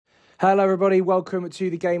Hello, everybody. Welcome to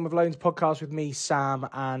the Game of Loans podcast with me, Sam.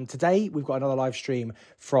 And today we've got another live stream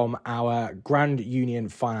from our Grand Union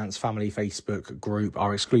Finance Family Facebook group,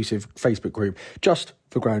 our exclusive Facebook group, just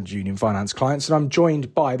for Grand Union Finance clients. And I'm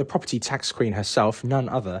joined by the property tax queen herself, none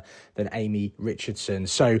other than Amy Richardson.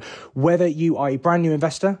 So whether you are a brand new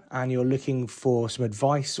investor and you're looking for some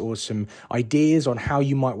advice or some ideas on how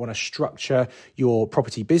you might want to structure your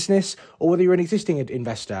property business, or whether you're an existing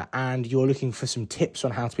investor and you're looking for some tips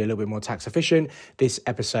on how to be a little bit more tax efficient, this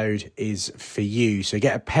episode is for you. So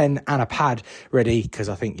get a pen and a pad ready, because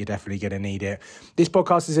I think you're definitely going to need it. This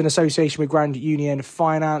podcast is in association with Grand Union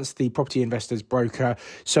Finance, the property investors broker.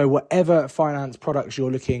 So whatever finance products you're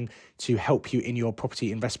looking to help you in your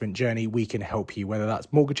property investment journey, we can help you, whether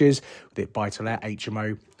that's mortgages, buy-to-let,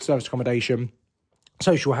 HMO, service accommodation,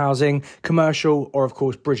 social housing, commercial, or of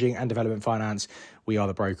course, bridging and development finance. We are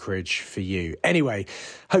the brokerage for you. Anyway,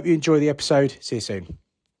 hope you enjoy the episode. See you soon.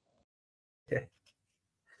 Yeah.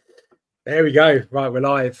 There we go. Right, we're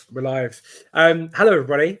live. Hello,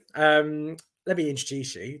 everybody. Let me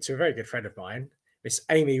introduce you to a very good friend of mine, Miss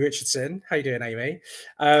Amy Richardson. How you doing, Amy?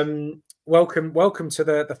 Welcome to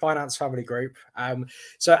the Finance Family Group.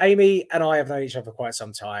 So Amy and I have known each other for quite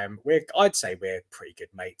some time. I'd say we're pretty good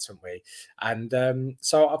mates, aren't we? And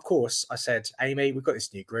so of course I said, Amy, we've got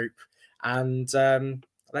this new group, and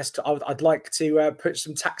I'd like to put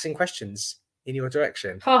some taxing questions in your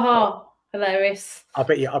direction. Ha ha! Hilarious. I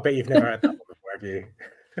bet you've never heard that one before, have you?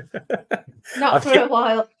 Not for a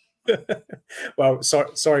while. Well,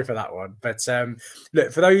 sorry for that one, but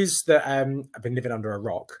look, for those that have been living under a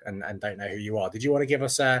rock and don't know who you are, did you want to give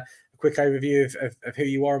us a quick overview of who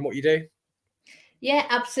you are and what you do? Yeah,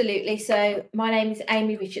 absolutely. So my name is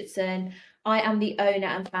Amy Richardson. I am the owner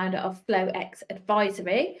and founder of FlowX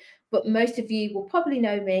Advisory, but most of you will probably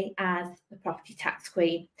know me as the property tax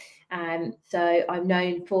queen. So I'm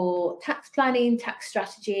known for tax planning, tax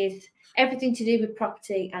strategies, everything to do with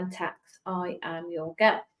property and tax. I am your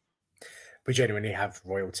girl. We genuinely have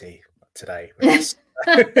royalty today with us.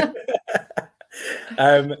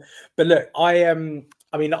 But look,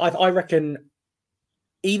 I reckon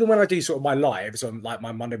even when I do sort of my lives on like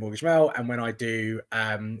my Monday Mortgage Mail, and when I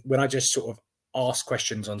just sort of ask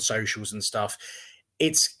questions on socials and stuff,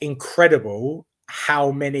 it's incredible how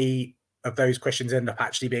many of those questions end up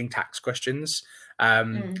actually being tax questions.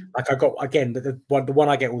 Like I got, again, the one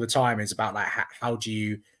I get all the time is about like how do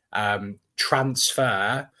you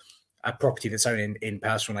transfer a property that's owned in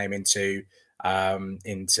personal name into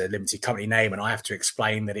limited company name, and I have to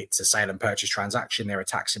explain that it's a sale and purchase transaction, there are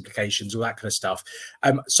tax implications, all that kind of stuff.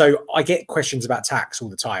 So I get questions about tax all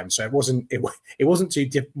the time. So it wasn't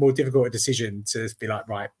more difficult a decision to be like,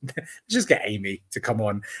 right, just get Amy to come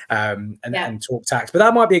on and talk tax. But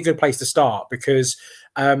that might be a good place to start, because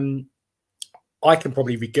I can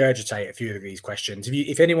probably regurgitate a few of these questions.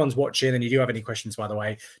 If anyone's watching and you do have any questions, by the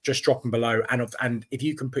way, just drop them below. And if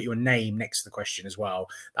you can put your name next to the question as well,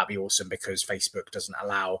 that'd be awesome, because Facebook doesn't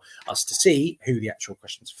allow us to see who the actual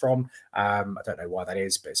question's from. I don't know why that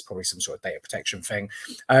is, but it's probably some sort of data protection thing.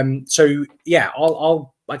 So yeah,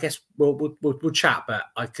 I guess we'll chat, but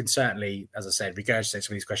I can certainly, as I said, regurgitate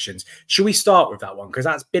some of these questions. Should we start with that one? Because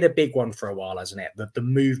that's been a big one for a while, hasn't it? The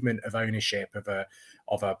movement of ownership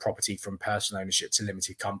of a property from personal ownership to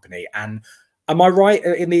limited company. And am I right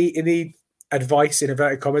in the advice in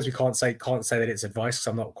inverted commas? We can't say that it's advice because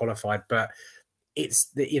I'm not qualified, but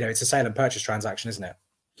it's it's a sale and purchase transaction, isn't it?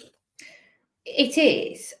 It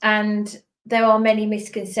is, and there are many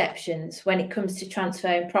misconceptions when it comes to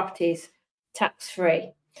transferring properties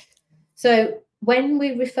tax-free. So when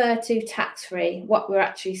we refer to tax-free, what we're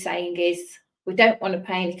actually saying is we don't want to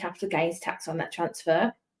pay any capital gains tax on that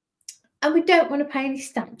transfer, and we don't want to pay any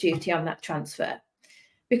stamp duty on that transfer,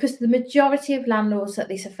 because the majority of landlords that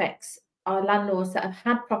this affects are landlords that have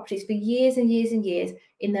had properties for years and years and years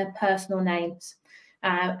in their personal names.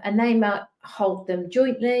 And they might hold them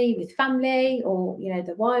jointly with family, or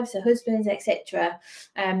their wives, their husbands, etc.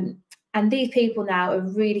 And these people now are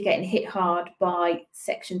really getting hit hard by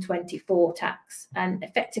Section 24 tax. And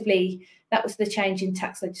effectively, that was the change in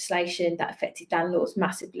tax legislation that affected landlords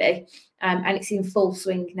massively. And it's in full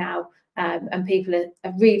swing now. And people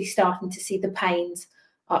are really starting to see the pains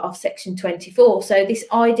of Section 24. So this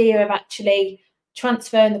idea of actually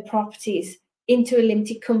transferring the properties into a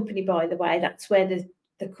limited company, by the way, that's where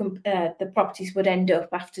the properties would end up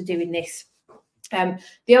after doing this.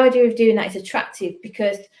 The idea of doing that is attractive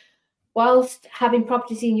because whilst having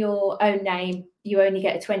properties in your own name, you only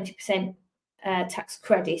get a 20% tax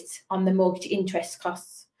credit on the mortgage interest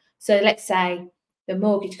costs. So let's say the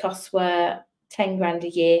mortgage costs were 10 grand a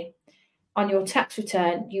year. on your tax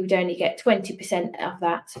return, you would only get 20% of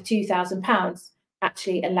that, so £2,000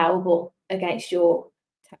 actually allowable against your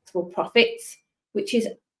taxable profits, which is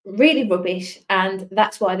really rubbish. And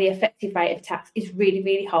that's why the effective rate of tax is really,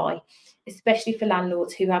 really high, especially for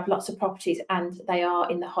landlords who have lots of properties and they are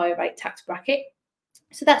in the higher rate tax bracket.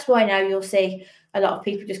 So that's why now you'll see a lot of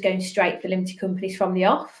people just going straight for limited companies from the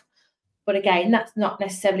off. But again, that's not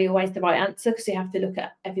necessarily always the right answer, because you have to look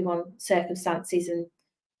at everyone's circumstances and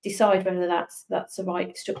decide whether that's the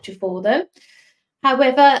right structure for them.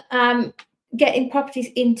 However, getting properties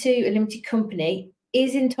into a limited company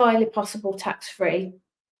is entirely possible tax-free,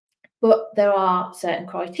 but there are certain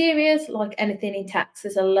criteria. Like anything in tax,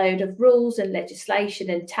 there's a load of rules and legislation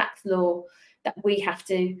and tax law that we have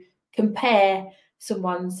to compare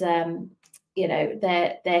someone's their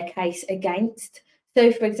case against.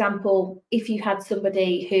 So for example, if you had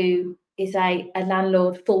somebody who is a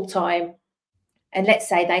landlord full-time, and let's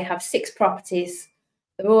say they have 6 properties,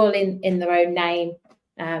 they're all in their own name,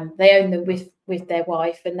 they own them with their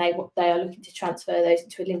wife, and they are looking to transfer those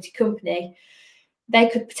into a limited company, they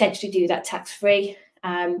could potentially do that tax-free,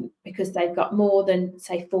 because they've got more than,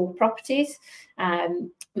 say, 4 properties,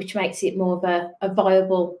 which makes it more of a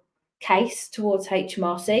viable case towards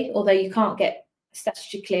HMRC, although you can't get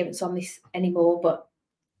statutory clearance on this anymore, but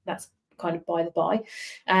that's kind of by the by.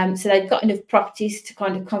 So they've got enough properties to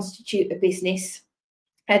kind of constitute a business,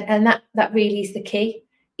 and that really is the key.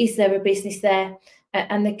 Is there a business there?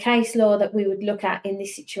 And the case law that we would look at in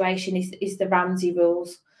this situation is the Ramsey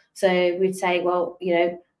rules. So we'd say, well,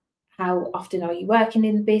 how often are you working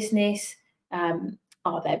in the business?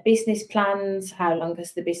 Are there business plans? How long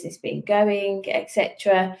has the business been going,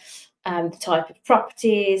 etc.? The type of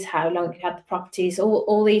properties, how long you had the properties,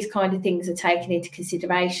 all these kind of things are taken into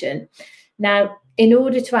consideration. Now, in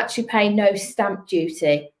order to actually pay no stamp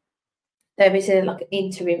duty, there is an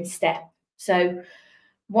interim step. So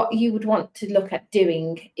what you would want to look at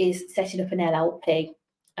doing is setting up an LLP.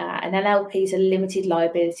 An LLP is a limited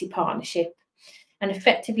liability partnership. And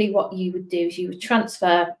effectively what you would do is you would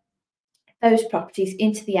transfer those properties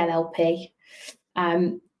into the LLP,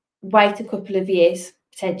 wait a couple of years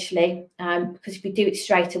potentially, because if you do it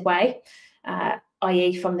straight away,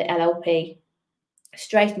 i.e. from the LLP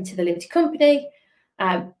straight into the limited company,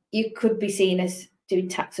 you could be seen as doing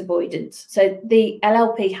tax avoidance. So the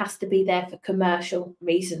LLP has to be there for commercial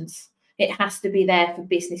reasons. It has to be there for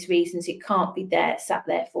business reasons. It can't be sat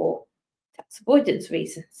there for tax avoidance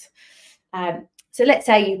reasons. So let's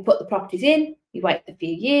say you put the properties in, you wait a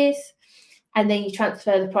few years, and then you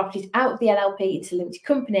transfer the properties out of the LLP into a limited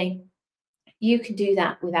company. You can do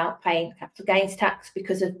that without paying capital gains tax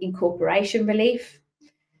because of incorporation relief.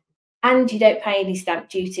 And you don't pay any stamp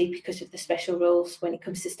duty because of the special rules when it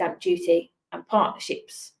comes to stamp duty and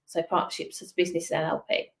partnerships. So partnerships as business and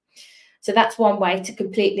LLP. So that's one way to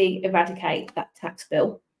completely eradicate that tax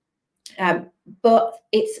bill. But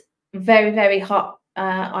it's very, very hot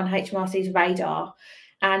on HMRC's radar.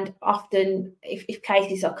 And often, if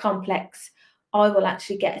cases are complex, I will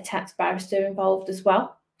actually get a tax barrister involved as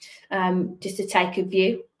well, just to take a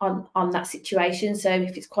view on that situation. So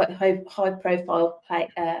if it's quite a high profile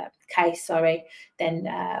case, then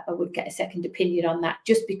I would get a second opinion on that,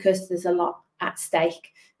 just because there's a lot at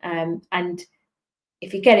stake. And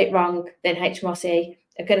if you get it wrong, then HMRC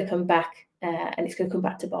are going to come back, and it's going to come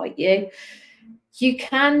back to bite you. You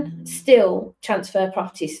can still transfer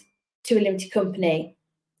properties to a limited company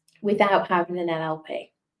without having an LLP.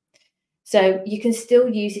 So you can still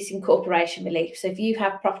use this incorporation relief. So if you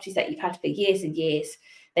have properties that you've had for years and years,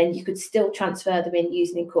 then you could still transfer them in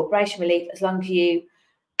using incorporation relief, as long as you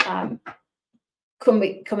come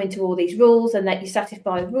into all these rules and that you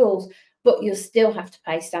satisfy the rules, but you'll still have to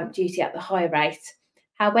pay stamp duty at the higher rate.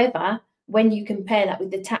 However, when you compare that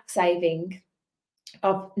with the tax saving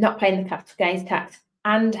of not paying the capital gains tax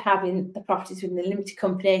and having the properties within the limited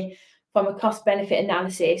company, from a cost benefit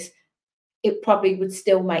analysis, it probably would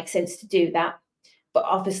still make sense to do that. But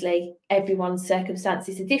obviously everyone's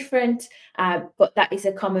circumstances are different, but that is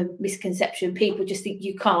a common misconception. People just think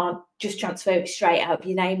you can't just transfer it straight out of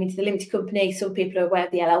your name into the limited company. Some people are aware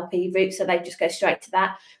of the LLP route, so they just go straight to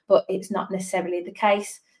that, but it's not necessarily the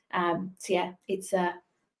case. So yeah, it's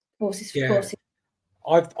horses for courses.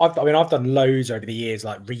 I've done loads over the years,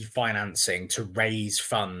 like refinancing to raise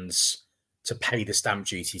funds to pay the stamp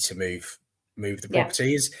duty to move the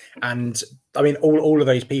properties. And I mean, all of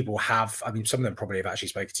those people have, I mean, some of them probably have actually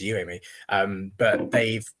spoken to you, Amy, but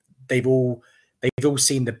they've all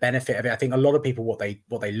seen the benefit of it. I think a lot of people, what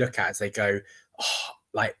they look at is they go, oh,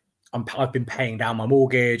 like I've been paying down my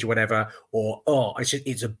mortgage or whatever, or, oh,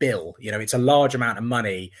 it's a bill, it's a large amount of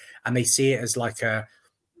money. And they see it as like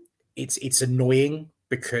it's annoying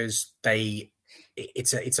because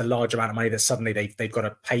it's a large amount of money that suddenly they've got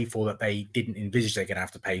to pay for that they didn't envisage they're going to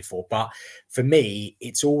have to pay for. But for me,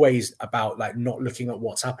 it's always about like not looking at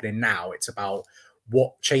what's happening now. It's about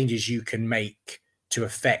what changes you can make to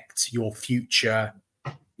affect your future,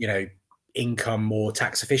 income more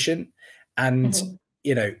tax efficient. And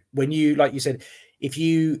when you, like you said, if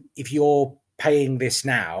you're paying this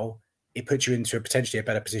now, it puts you into potentially a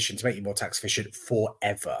better position to make you more tax efficient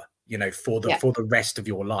forever, for the rest of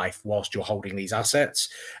your life whilst you're holding these assets.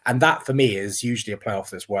 And that for me is usually a playoff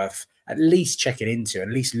that's worth at least checking into, at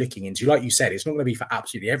least looking into. Like you said, it's not going to be for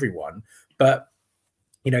absolutely everyone, but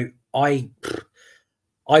I'd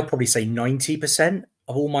probably say 90%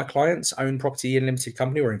 of all my clients own property in limited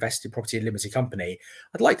company or invested property in limited company.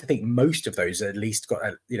 I'd like to think most of those at least got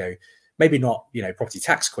maybe not property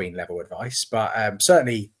tax queen level advice, but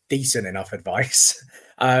certainly decent enough advice.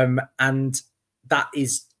 And that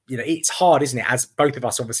is, it's hard, isn't it? As both of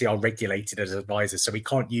us obviously are regulated as advisors, so we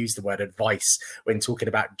can't use the word advice when talking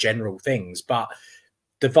about general things. But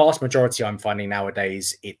the vast majority I'm finding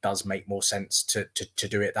nowadays, it does make more sense to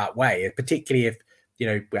do it that way, particularly if,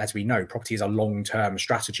 as we know, property is a long-term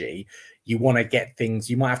strategy. You want to get things,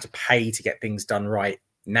 you might have to pay to get things done right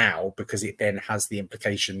now, because it then has the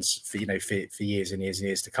implications for years and years and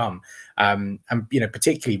years to come. And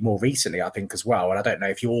particularly more recently, I think as well. And I don't know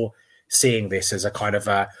if you're seeing this as a kind of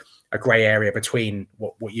a grey area between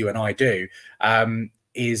what you and I do, or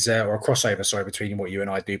a crossover, sorry, between what you and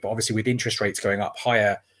I do. But obviously with interest rates going up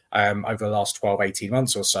higher over the last 12, 18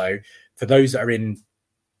 months or so, for those that are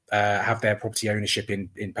have their property ownership in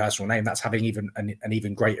personal name, that's having an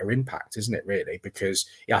even greater impact, isn't it, really? Because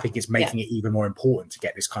I think it's making it even more important to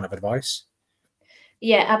get this kind of advice.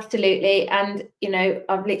 Yeah, absolutely. And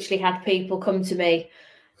I've literally had people come to me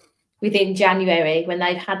within January when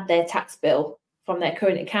they've had their tax bill from their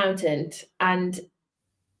current accountant, and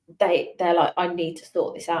they're like, I need to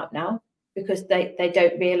sort this out now, because they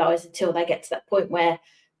don't realise until they get to that point where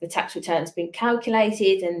the tax return's been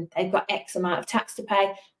calculated and they've got X amount of tax to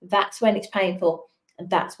pay. That's when it's painful, and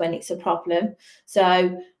that's when it's a problem.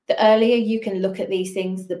 So the earlier you can look at these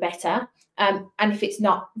things, the better. And if it's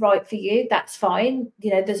not right for you, that's fine.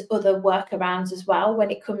 There's other workarounds as well when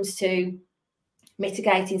it comes to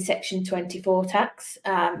mitigating Section 24 tax.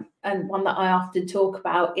 And one that I often talk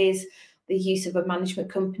about is the use of a management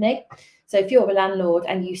company. So if you're a landlord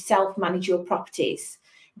and you self-manage your properties,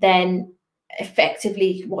 then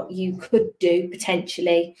effectively what you could do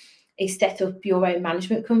potentially is set up your own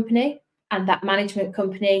management company, and that management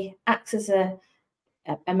company acts as a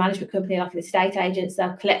management company like an estate agent.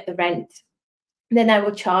 They'll collect the rent, and then they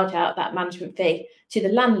will charge out that management fee to the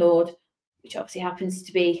landlord, which obviously happens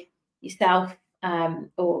to be yourself,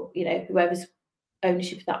 or whoever's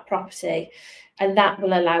ownership of that property, and that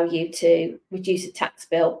will allow you to reduce the tax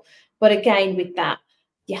bill. But again, with that,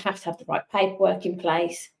 you have to have the right paperwork in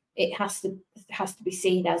place. It has to be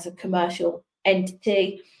seen as a commercial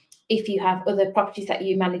entity. If you have other properties that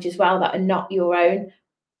you manage as well that are not your own,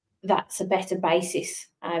 that's a better basis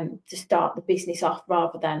to start the business off,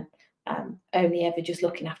 rather than only ever just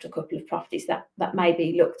looking after a couple of properties that may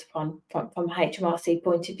be looked upon from a HMRC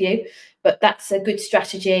point of view. But that's a good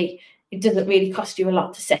strategy. It doesn't really cost you a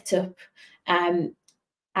lot to set up. And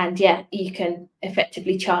you can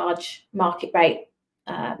effectively charge market rate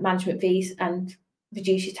management fees and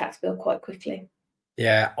reduce your tax bill quite quickly.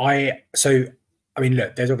 Yeah,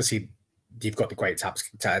 look, there's obviously, you've got the great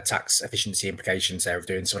tax efficiency implications there of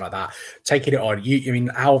doing something like that. Taking it on,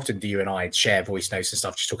 how often do you and I share voice notes and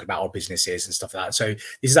stuff, just talking about our businesses and stuff like that? So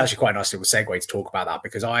this is actually quite a nice little segue to talk about that,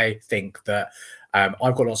 because I think that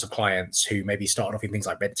I've got lots of clients who maybe started off in things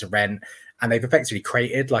like rent to rent, and they've effectively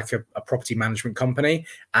created like a property management company.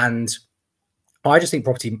 And I just think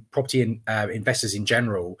property investors in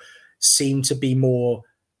general seem to be more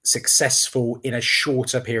successful in a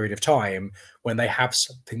shorter period of time when they have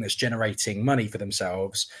something that's generating money for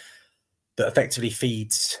themselves that effectively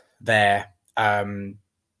feeds their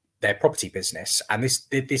property business. And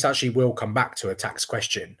this actually will come back to a tax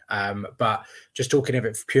question, but just talking of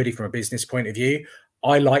it purely from a business point of view,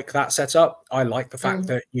 I like that setup. I like the fact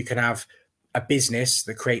that you can have a business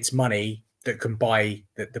that creates money that can buy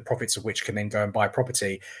the profits of which can then go and buy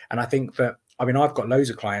property. And I think that, I've got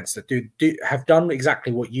loads of clients that have done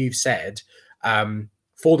exactly what you've said,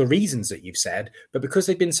 for the reasons that you've said, but because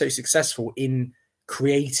they've been so successful in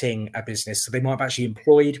creating a business, so they might have actually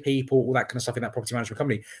employed people, all that kind of stuff in that property management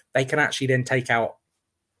company, they can actually then take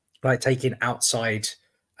in outside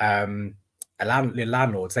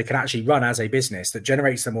landlords. They can actually run as a business that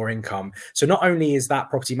generates them more income. So not only is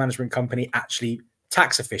that property management company actually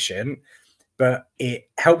tax efficient, but it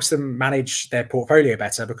helps them manage their portfolio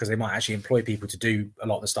better because they might actually employ people to do a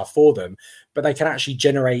lot of the stuff for them, but they can actually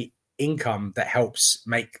generate income that helps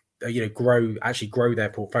make grow their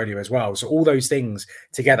portfolio as well. So all those things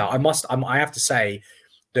together, I have to say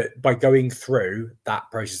that by going through that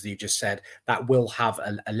process that you just said, that will have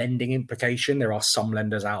a lending implication. There are some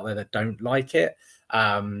lenders out there that don't like it.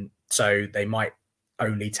 So they might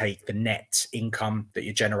only take the net income that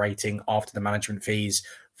you're generating after the management fees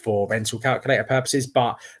for rental calculator purposes,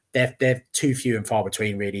 but they're too few and far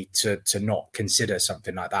between really to not consider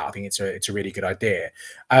something like that. I think it's a really good idea.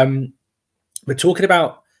 We're talking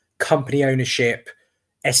about company ownership,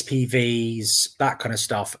 SPVs, that kind of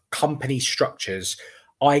stuff, company structures.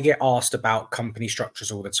 I get asked about company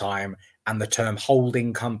structures all the time, and the term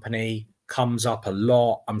holding company comes up a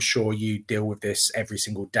lot. I'm sure you deal with this every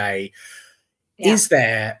single day. Yeah. Is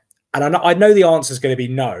there, and I know the answer is going to be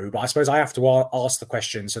no, but I suppose I have to ask the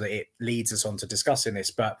question so that it leads us on to discussing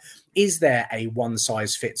this, but is there a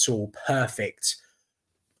one-size-fits-all perfect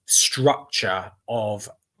structure of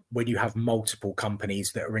when you have multiple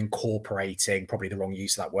companies that are incorporating, probably the wrong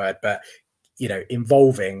use of that word, but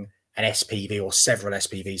involving an SPV or several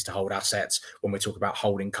SPVs to hold assets? When we talk about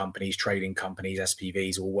holding companies, trading companies,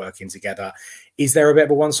 SPVs all working together, is there a bit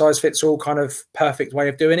of a one size fits all kind of perfect way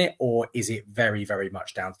of doing it, or is it very, very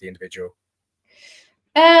much down to the individual?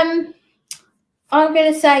 I'm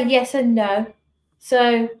going to say yes and no.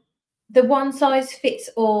 So the one size fits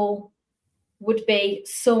all would be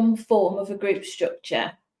some form of a group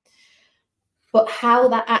structure, but how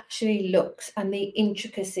that actually looks and the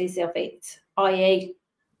intricacies of it, i.e.,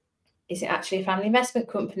 is it actually a family investment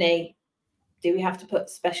company? Do we have to put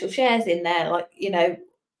special shares in there? Like,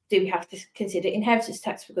 do we have to consider inheritance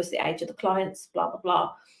tax because of the age of the clients, blah, blah,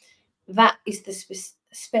 blah. That is the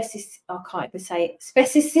I can't even say it. I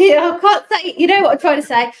can't say it. You know what I'm trying to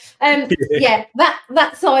say? Yeah,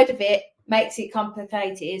 that side of it makes it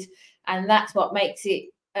complicated. And that's what makes it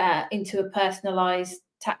into a personalised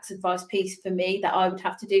tax advice piece for me that I would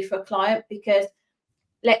have to do for a client. Because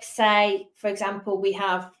let's say, for example, we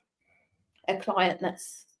have a client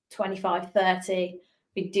that's 25, 30,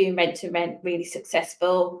 been doing rent to rent, really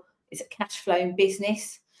successful. It's a cash flowing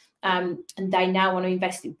business. And they now want to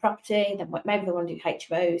invest in property. Then maybe they want to do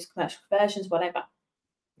HMOs, commercial conversions, whatever.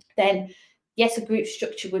 Then, yes, a group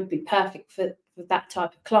structure would be perfect for that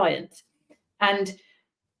type of client. And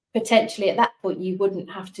potentially at that point, you wouldn't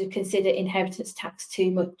have to consider inheritance tax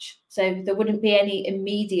too much. So there wouldn't be any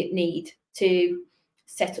immediate need to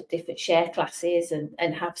set up different share classes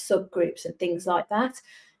and have subgroups and things like that.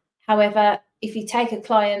 However, if you take a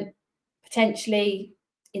client potentially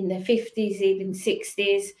in their 50s, even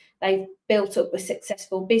 60s, they've built up a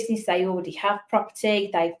successful business, they already have property,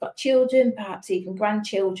 they've got children, perhaps even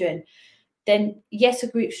grandchildren, then yes, a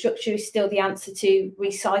group structure is still the answer to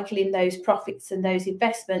recycling those profits and those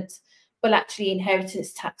investments, but actually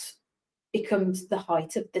inheritance tax becomes the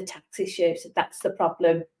height of the tax issue. So that's the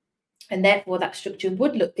problem. And therefore that structure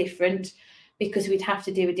would look different because we'd have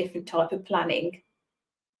to do a different type of planning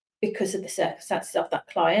because of the circumstances of that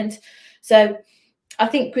client. So I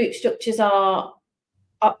think group structures are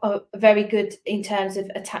very good in terms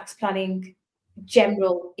of a tax planning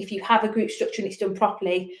general. If you have a group structure and it's done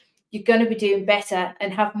properly, you're going to be doing better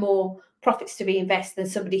and have more profits to reinvest than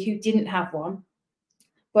somebody who didn't have one.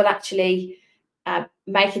 But actually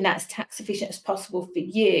making that as tax efficient as possible for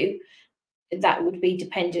you, that would be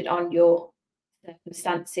dependent on your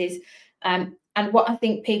circumstances. And what I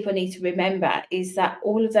think people need to remember is that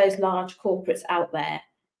all of those large corporates out there,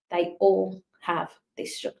 they all have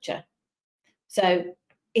this structure. So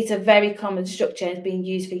it's a very common structure. It's been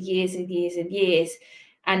used for years and years and years.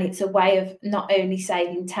 And it's a way of not only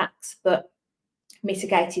saving tax, but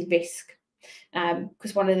mitigating risk.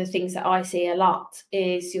 Because one of the things that I see a lot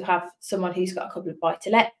is you have someone who's got a couple of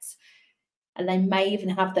buy-to-lets, and they may even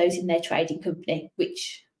have those in their trading company,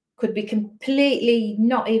 which could be completely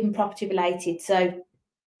not even property related. So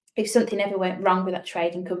if something ever went wrong with that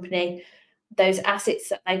trading company, those assets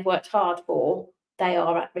that they've worked hard for, they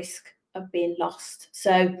are at risk of being lost.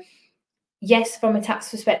 So yes, from a tax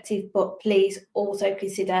perspective, but please also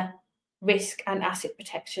consider risk and asset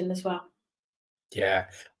protection as well. Yeah,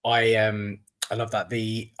 I love that.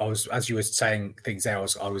 As you were saying things there,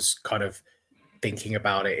 I was kind of thinking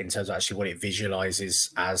about it in terms of actually what it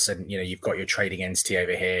visualizes as, and you've got your trading entity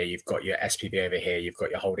over here, you've got your SPV over here, you've got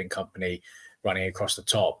your holding company running across the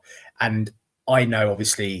top. And I know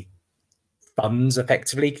obviously funds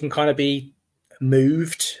effectively can kind of be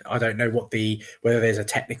moved. I don't know whether there's a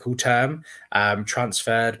technical term,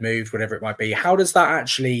 transferred, moved, whatever it might be. How does that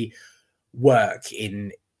actually work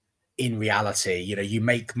in in reality, you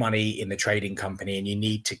make money in the trading company and you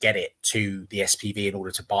need to get it to the SPV in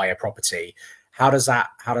order to buy a property. How does that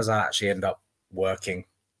actually end up working?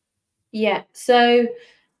 Yeah, so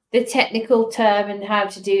the technical term and how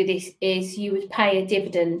to do this is you would pay a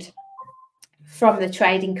dividend from the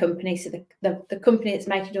trading company, so the company that's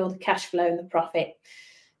making all the cash flow and the profit.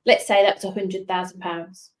 Let's say that's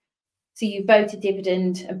 £100,000. So you vote a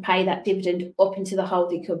dividend and pay that dividend up into the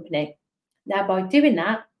holding company. Now, by doing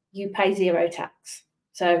that, you pay zero tax.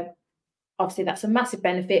 So obviously that's a massive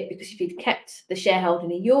benefit, because if you'd kept the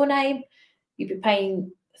shareholding in your name, you'd be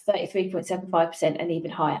paying 33.75% and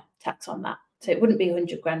even higher tax on that. So it wouldn't be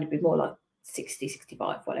 100 grand, it'd be more like 60,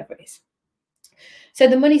 65, whatever it is. So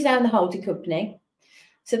the money's now in the holding company.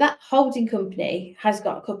 So that holding company has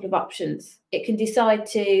got a couple of options. It can decide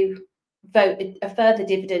to vote a further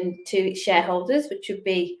dividend to its shareholders, which would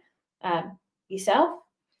be yourself.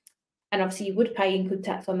 And obviously you would pay income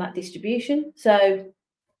tax on that distribution. So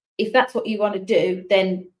if that's what you want to do,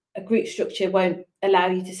 then a group structure won't allow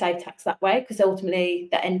you to save tax that way, because ultimately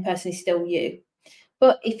the end person is still you.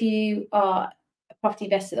 But if you are a property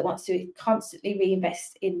investor that wants to constantly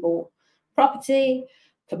reinvest in more property,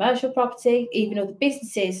 commercial property, even other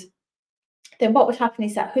businesses, then what would happen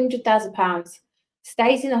is that £100,000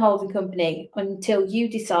 stays in the holding company until you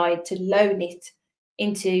decide to loan it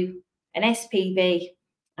into an SPV,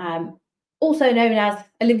 also known as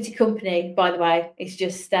a limited company, by the way. It's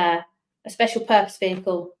just a special purpose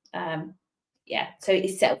vehicle. So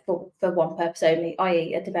it's set up for one purpose only,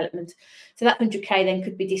 i.e. a development. So that 100k then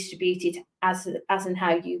could be distributed as and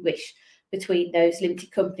how you wish between those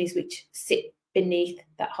limited companies which sit beneath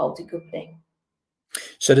that holding company.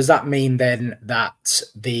 So does that mean then that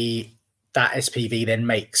that SPV then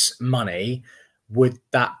makes money? Would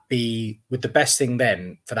the best thing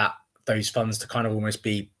then for those funds to kind of almost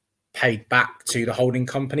be paid back to the holding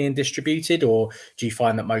company and distributed? Or do you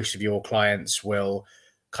find that most of your clients will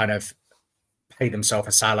kind of pay themselves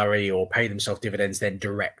a salary or pay themselves dividends then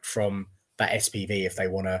direct from that SPV if they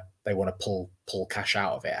want to pull cash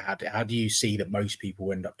out of it? How do you see that most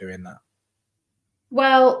people end up doing that?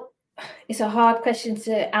 Well, it's a hard question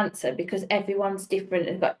to answer, because everyone's different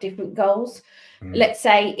and got different goals. Let's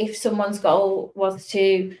say if someone's goal was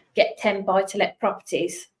to get 10 buy-to-let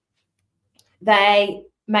properties, they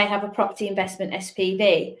may have a property investment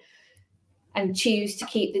SPV and choose to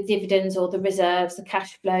keep the dividends or the reserves, the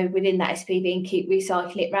cash flow within that SPV, and keep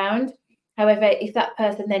recycling it round. However, if that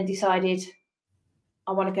person then decided,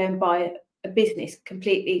 I want to go and buy a business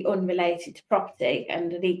completely unrelated to property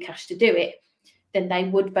and I need cash to do it, then they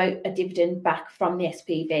would vote a dividend back from the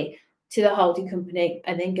SPV to the holding company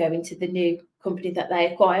and then go into the new company that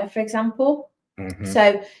they acquire, for example.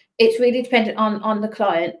 So it's really dependent on the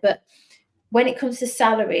client. But when it comes to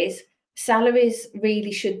salaries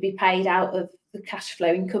really should be paid out of the cash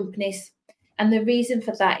flowing companies. And the reason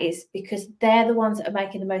for that is because they're the ones that are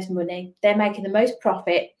making the most money. They're making the most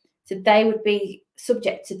profit. So they would be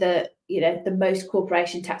subject to the most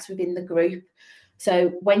corporation tax within the group. So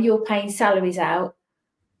when you're paying salaries out,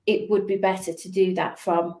 it would be better to do that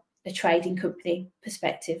from a trading company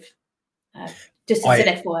perspective. Just as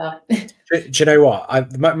an FYI. Do you know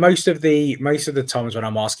what? Most of the times when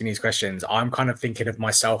I'm asking these questions, I'm kind of thinking of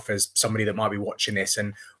myself as somebody that might be watching this,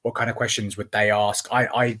 and what kind of questions would they ask?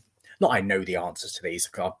 I know the answers to these.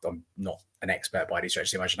 I'm not an expert by any stretch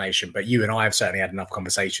of the imagination, but you and I have certainly had enough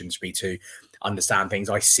conversations for me to understand things.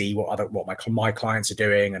 I see what my clients are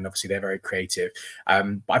doing, and obviously they're very creative.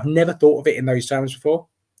 But I've never thought of it in those terms before.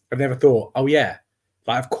 I've never thought, oh yeah,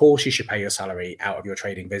 like of course you should pay your salary out of your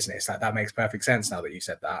trading business. That makes perfect sense now that you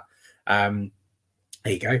said that.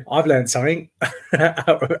 There you go. I've learned something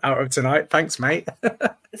out of tonight. Thanks, mate.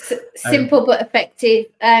 Simple but effective.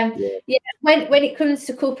 When it comes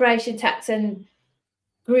to corporation tax and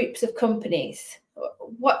groups of companies,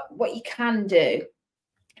 what you can do,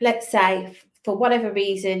 let's say for whatever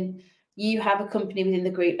reason you have a company within the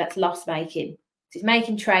group that's loss making, it's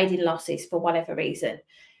making trading losses for whatever reason,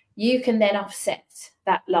 you can then offset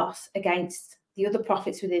that loss against the other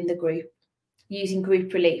profits within the group using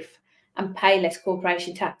group relief and pay less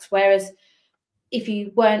corporation tax. Whereas if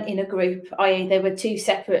you weren't in a group, i.e. there were two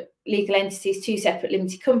separate legal entities, two separate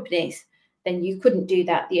limited companies, then you couldn't do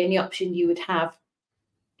that. The only option you would have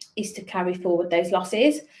is to carry forward those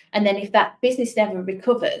losses. And then if that business never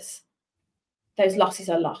recovers, those losses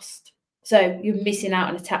are lost. So you're missing out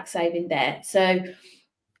on a tax saving there. So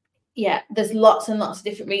yeah, there's lots and lots of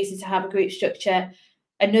different reasons to have a group structure.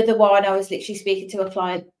 Another one I was literally speaking to a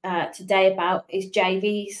client today about is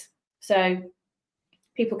JVs. So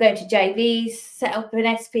people go to JVs, set up an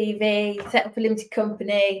SPV, set up a limited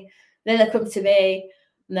company, then they come to me.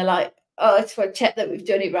 and they're like, oh, I just want to check that we've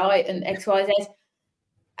done it right and X, Y, Z.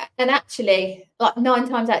 And actually, like 9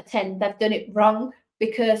 times out of 10, they've done it wrong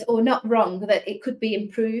or not wrong, that it could be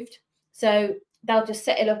improved. So they'll just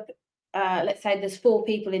set it up. Let's say there's 4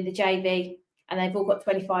 people in the JV and they've all got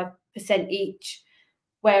 25% each.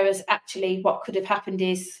 Whereas actually what could have happened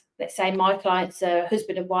is, let's say my clients are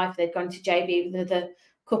husband and wife, they've gone to JV with another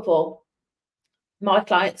couple. My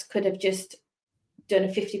clients could have just done a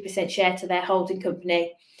 50% share to their holding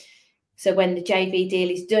company. So when the JV deal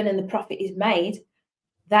is done and the profit is made,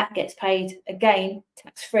 that gets paid again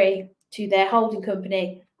tax-free to their holding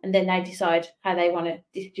company, and then they decide how they want to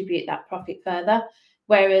distribute that profit further.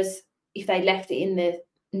 Whereas if they left it in the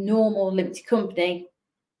normal limited company,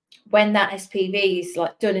 when that SPV is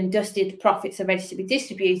like done and dusted, the profits are ready to be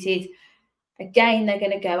distributed, again they're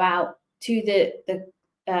going to go out to the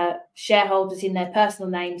shareholders in their personal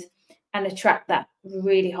names and attract that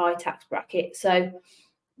really high tax bracket. So,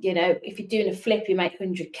 you know, if you're doing a flip, you make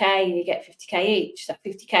 100k and you get 50k each, that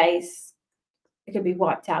 50k is going to be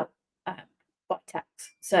wiped out by tax.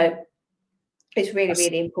 So it's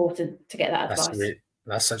really important to get that advice.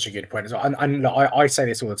 That's such a good point as well. And I say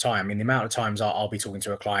this all the time. I mean, the amount of times I'll be talking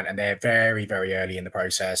to a client and they're very, very early in the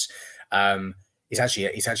process. It's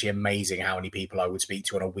actually amazing how many people I would speak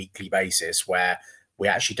to on a weekly basis where we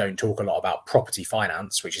actually don't talk a lot about property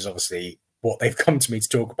finance, which is obviously what they've come to me to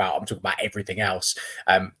talk about. I'm talking about everything else.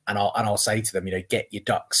 And I'll say to them, you know, get your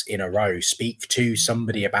ducks in a row, speak to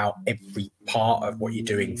somebody about every part of what you're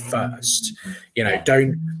doing first. You know,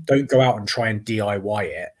 don't go out and try and DIY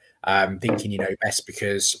it. Thinking you know best,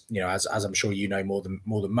 because you know, as I'm sure you know more than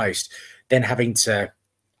most, then having to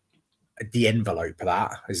de-envelope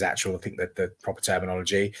that is actual, I think that the proper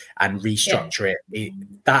terminology, and restructure it,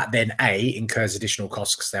 that then incurs additional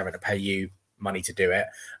costs because they're going to pay you money to do it.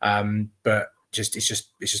 But it's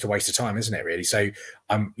just a waste of time, isn't it, really? So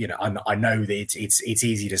you know, I know that it's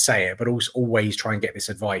easy to say it, but also always try and get this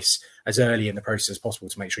advice as early in the process as possible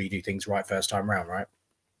to make sure you do things right first time round, right?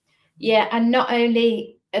 Yeah, and not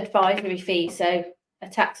only advisory fee, so a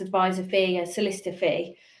tax advisor fee, a solicitor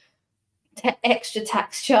fee, extra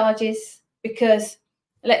tax charges, because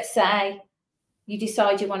let's say you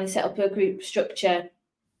decide you want to set up a group structure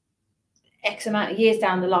X amount of years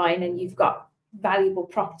down the line and you've got valuable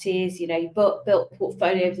properties, you know, you've built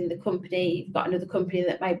portfolios in the company, you've got another company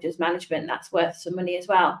that maybe does management, that's worth some money as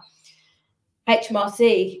well.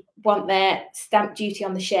 HMRC want their stamp duty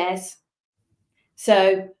on the shares.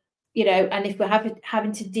 So, you know, and if we're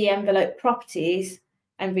having to de-envelope properties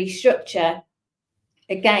and restructure,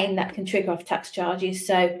 again, that can trigger off tax charges.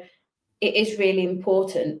 So it is really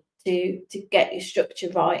important to get your structure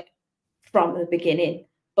right from the beginning.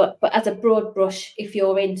 But as a broad brush, if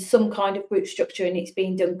you're in some kind of group structure and it's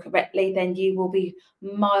being done correctly, then you will be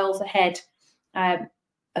miles ahead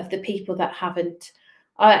of the people that haven't.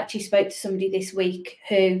 I actually spoke to somebody this week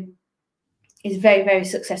who is very, very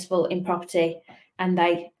successful in property, and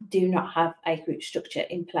they do not have a group structure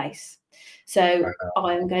in place. So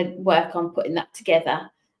I'm going to work on putting that together,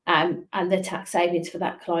 and the tax savings for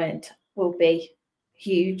that client will be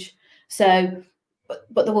huge. So,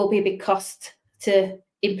 but there will be a big cost to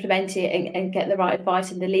implement it and get the right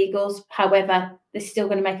advice and the legals. However, they're still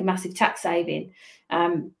going to make a massive tax saving.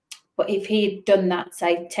 But if he had done that,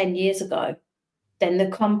 say, 10 years ago, then the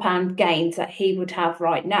compound gains that he would have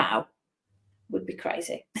right now would be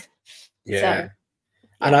crazy. Yeah. So,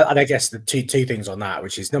 and I guess the two things on that,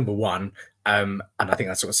 which is number one, and I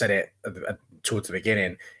think I sort of said it towards the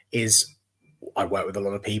beginning, is I work with a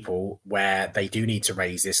lot of people where they do need to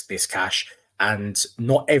raise this cash, and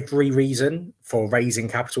not every reason for raising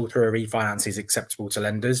capital through a refinance is acceptable to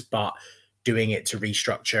lenders, but doing it to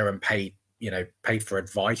restructure and paid for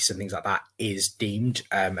advice and things like that is deemed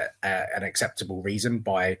an acceptable reason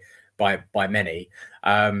by many,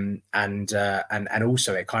 and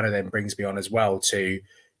also it kind of then brings me on as well to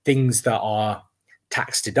things that are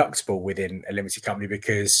tax deductible within a limited company,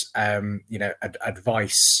 because you know,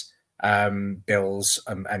 advice bills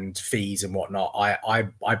and fees and whatnot,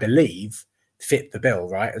 I believe fit the bill,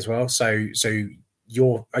 right, as well. So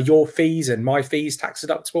are your fees and my fees tax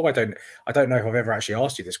deductible? I don't know if I've ever actually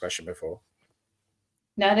asked you this question before.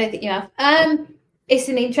 No, I don't think you have. It's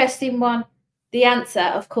an interesting one. The answer,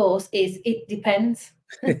 of course, is it depends.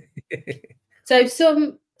 So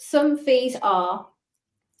some fees are,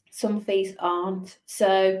 some fees aren't.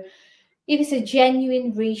 So if it's a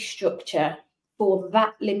genuine restructure for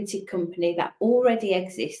that limited company that already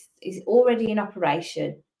exists, is already in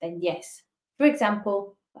operation, then yes. For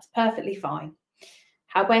example, that's perfectly fine.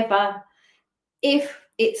 However, if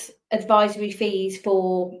it's advisory fees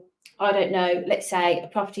for, I don't know, let's say a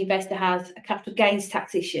property investor has a capital gains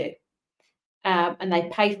tax issue, and they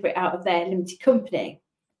pay for it out of their limited company,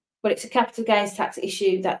 but it's a capital gains tax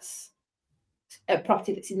issue that's a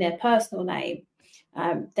property that's in their personal name,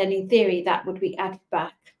 then in theory that would be added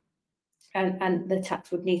back, and the tax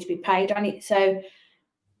would need to be paid on it. So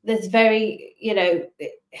there's very,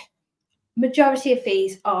 majority of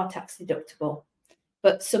fees are tax deductible,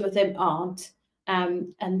 but some of them aren't,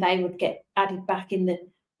 and they would get added back in the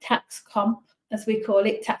tax comp, as we call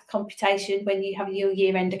it, tax computation, when you have your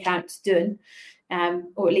year-end accounts done,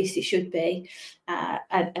 or at least it should be,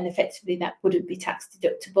 and effectively that wouldn't be tax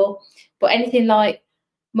deductible. But anything like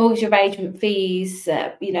mortgage arrangement fees,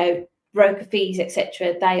 broker fees,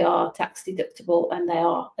 etc., they are tax deductible, and they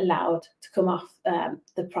are allowed to come off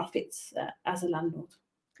the profits as a landlord.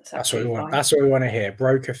 That's what we want. That's what we want to hear.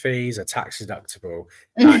 Broker fees are tax deductible.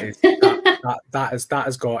 That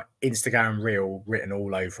has got Instagram Reel written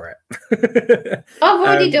all over it. I've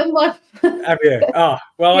already done one. Have you? Oh,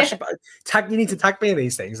 well, Yeah. I should tag. You need to tag me in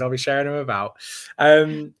these things. I'll be sharing them about.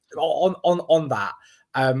 On that,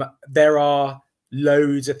 there are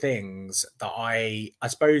loads of things that I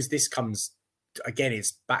suppose this comes. Again,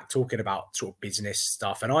 it's back talking about sort of business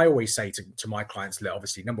stuff. And I always say to my clients, look,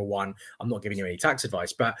 obviously, number one, I'm not giving you any tax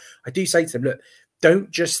advice, but I do say to them, look, don't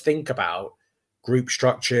just think about group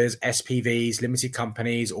structures, SPVs, limited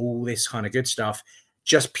companies, all this kind of good stuff,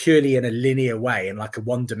 just purely in a linear way and like a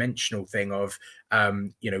one-dimensional thing of,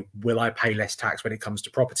 will I pay less tax when it comes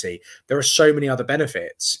to property? There are so many other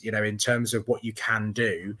benefits, in terms of what you can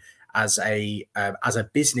do as a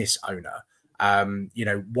business owner.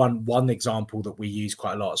 One example that we use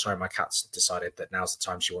quite a lot. Sorry, my cat's decided that now's the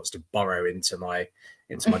time she wants to burrow into my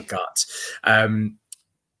gut.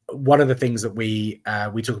 One of the things that we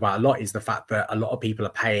talk about a lot is the fact that a lot of people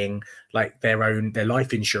are paying like their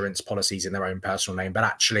life insurance policies in their own personal name, but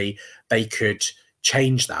actually they could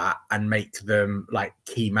change that and make them like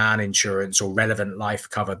key man insurance or relevant life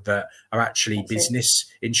cover that are actually business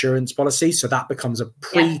insurance policies. So that becomes a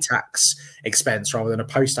pre-tax expense rather than a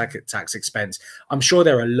post-tax expense. I'm sure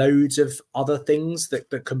there are loads of other things that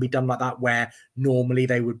can be done like that, where normally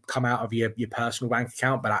they would come out of your personal bank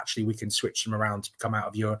account, but actually we can switch them around to come out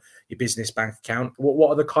of your business bank account. What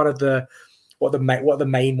are the kind of what are the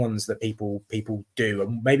main ones that people do,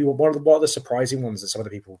 and maybe what are the surprising ones that some of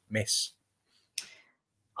the people miss?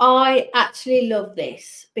 I actually love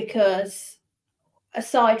this because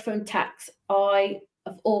aside from tax, I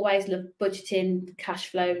have always loved budgeting, cash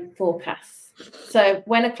flow forecasts. So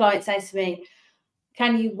when a client says to me,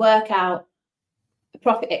 can you work out a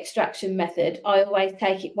profit extraction method? I always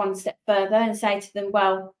take it one step further and say to them,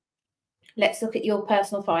 well, let's look at your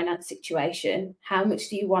personal finance situation. How much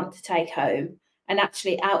do you want to take home? And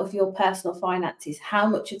actually out of your personal finances, how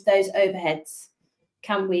much of those overheads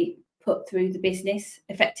can we put through the business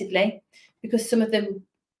effectively? Because some of them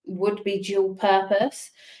would be dual purpose.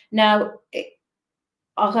 Now,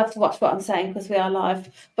 I'll have to watch what I'm saying because we are live.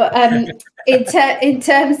 But in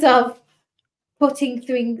terms of putting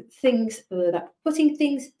things through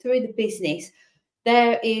the business,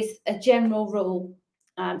 there is a general rule.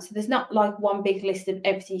 So there's not like one big list of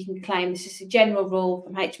everything you can claim. It's just a general rule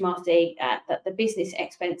from HMRC that the business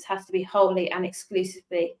expense has to be wholly and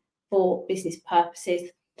exclusively for business purposes.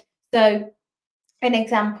 So an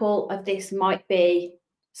example of this might be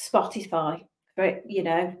Spotify.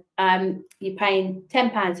 You're paying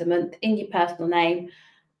 £10 a month in your personal name,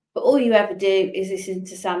 but all you ever do is listen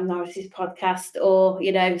to Sam Norris's podcast, or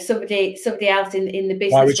somebody else in the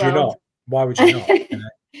business world. Why would you not?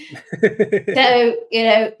 So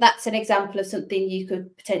that's an example of something you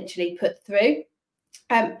could potentially put through.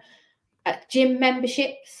 Gym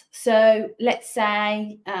memberships. So let's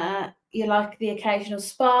say you like the occasional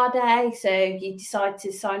spa day, so you decide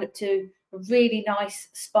to sign up to a really nice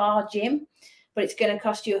spa gym, but it's going to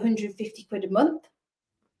cost you 150 quid a month.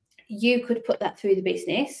 You could put that through the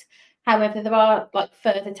business. However, there are like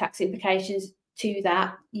further tax implications to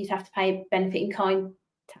that. You'd have to pay a benefit in kind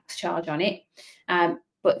tax charge on it,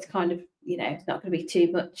 but it's kind of it's not going to be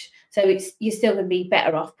too much. So you're still going to be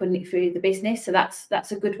better off putting it through the business. So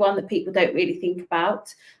that's a good one that people don't really think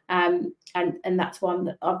about, and that's one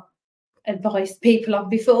that I've advised people on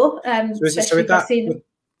before.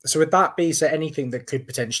 So would that be anything that could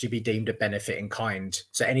potentially be deemed a benefit in kind?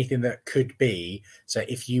 So anything that could be, so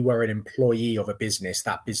if you were an employee of a business,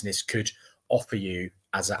 that business could offer you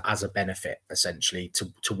as a benefit essentially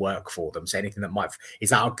to work for them. So anything that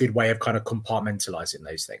is that a good way of kind of compartmentalizing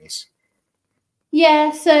those things?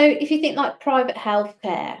 Yeah. So if you think like private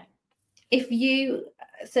healthcare,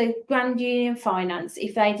 Grand Union Finance,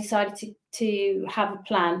 if they decided to have a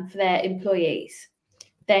plan for their employees,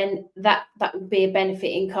 then that would be a benefit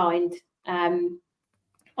in kind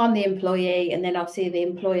on the employee, and then obviously the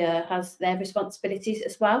employer has their responsibilities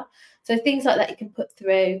as well. So things like that you can put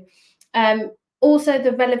through. Also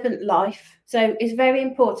the relevant life. So it's very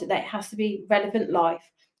important that it has to be relevant life,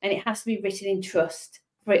 and it has to be written in trust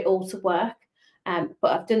for it all to work. But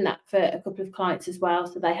I've done that for a couple of clients as well,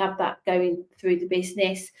 so they have that going through the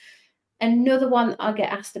business. Another one I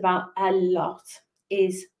get asked about a lot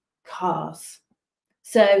is cars.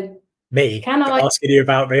 So can I asking you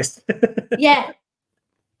about this? Yeah,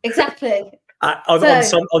 exactly.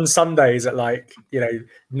 On Sundays at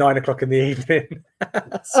 9 o'clock in the evening.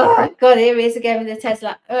 Oh God, here he is again with the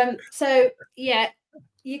Tesla. So yeah,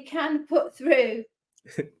 you can put through,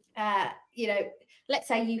 let's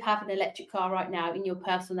say you have an electric car right now in your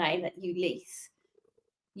personal name that you lease.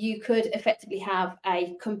 You could effectively have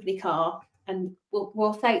a company car, and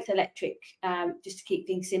we'll say it's electric, just to keep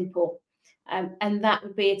things simple. And that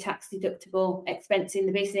would be a tax deductible expense in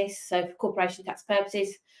the business. So for corporation tax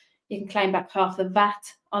purposes, you can claim back half the VAT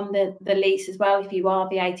on the lease as well if you are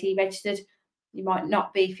VAT registered. You might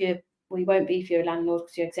not be you won't be if you're a landlord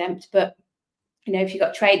because you're exempt. But if you've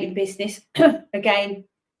got trading business, again,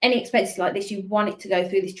 any expenses like this, you want it to go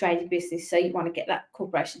through this trading business, so you want to get that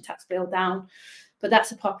corporation tax bill down. But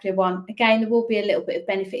that's a popular one. Again, there will be a little bit of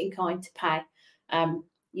benefit in kind to pay,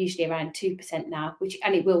 usually around 2% now,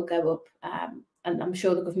 and it will go up. And I'm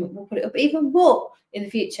sure the government will put it up even more in the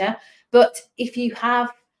future. But if you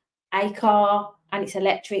have a car and it's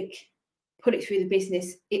electric, put it through the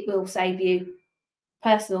business, it will save you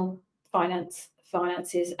personal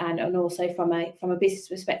finances, and also from a business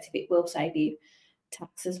perspective, it will save you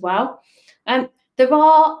tax as well. There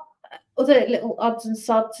are other little odds and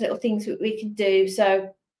sods, little things that we can do.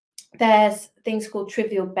 So there's things called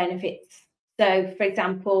trivial benefits. So for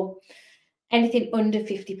example, anything under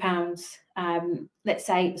 £50, let's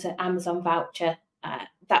say it was an Amazon voucher,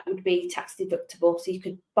 that would be tax deductible. So you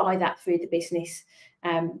could buy that through the business,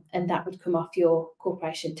 and that would come off your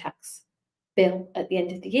corporation tax bill at the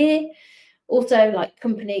end of the year. Also, like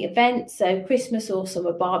company events, so Christmas or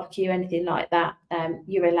summer barbecue, anything like that,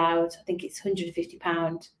 you're allowed, I think it's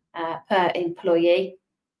 £150 per employee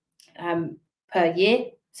per year.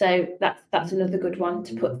 So that's another good one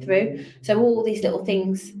to put through. So all these little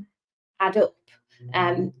things add up.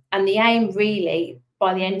 And the aim really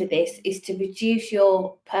by the end of this is to reduce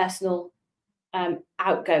your personal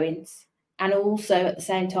outgoings, and also at the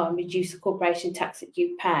same time reduce the corporation tax that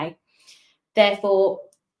you pay. Therefore,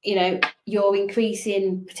 you're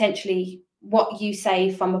increasing potentially what you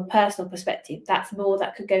save from a personal perspective. That's more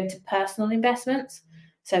that could go into personal investments.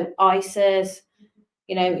 So ISAs,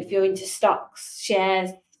 if you're into stocks, shares,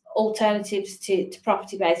 alternatives to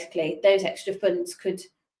property, basically, those extra funds could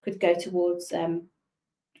go towards those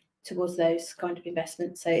kind of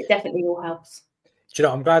investments. So it definitely all helps. Do you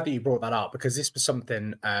know, I'm glad that you brought that up, because this was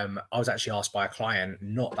something I was actually asked by a client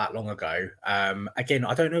not that long ago. Again,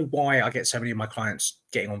 I don't know why I get so many of my clients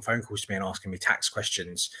getting on phone calls to me and asking me tax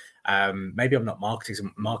questions. Maybe I'm not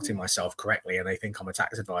marketing myself correctly and they think I'm a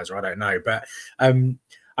tax advisor. I don't know. But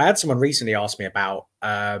I had someone recently ask me about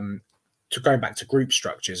going back to group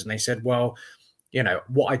structures, and they said, well,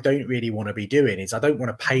 what I don't really want to be doing is I don't want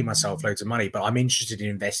to pay myself loads of money, but I'm interested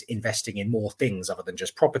in investing in more things other than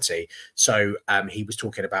just property. So he was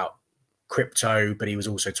talking about crypto, but he was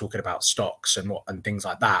also talking about stocks and things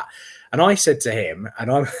like that. And I said to him,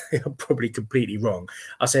 and I'm probably completely wrong,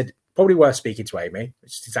 I said, probably worth speaking to Amy,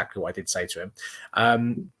 which is exactly what I did say to him.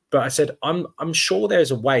 But I said, I'm sure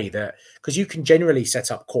there's a way that, because you can generally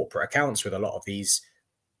set up corporate accounts with a lot of these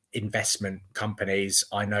investment companies.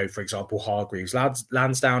 I know, for example, Hargreaves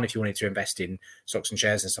Lansdowne, if you wanted to invest in stocks and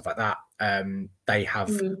shares and stuff like that, they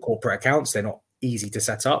have corporate accounts. They're not easy to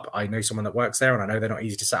set up. I know someone that works there, and I know they're not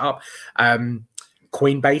easy to set up.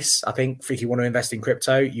 Coinbase, I think, if you want to invest in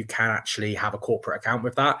crypto, you can actually have a corporate account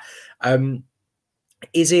with that.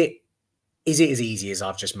 Is it as easy as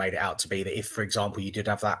I've just made it out to be, that if, for example, you did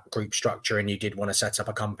have that group structure and you did want to set up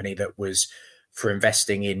a company that was for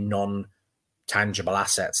investing in non-tangible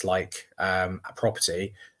assets like a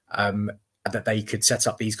property, that they could set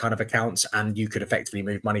up these kind of accounts and you could effectively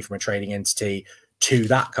move money from a trading entity to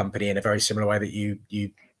that company in a very similar way that you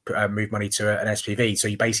move money to an SPV? So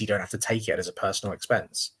you basically don't have to take it as a personal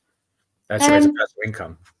expense. As a personal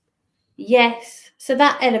income. Yes. So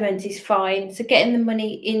that element is fine. So getting the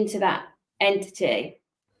money into that entity,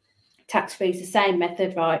 tax-free, is the same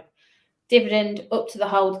method, right? Dividend up to the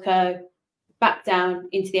holdco, back down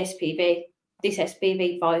into the SPV. This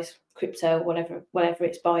SPV buys crypto, whatever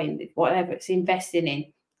it's buying, whatever it's investing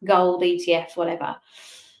in, gold, ETFs, whatever.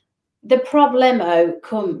 the problemo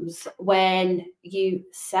comes when you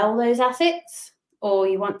sell those assets or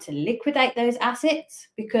you want to liquidate those assets,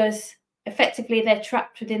 because effectively they're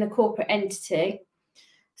trapped within a corporate entity.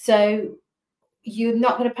 So you're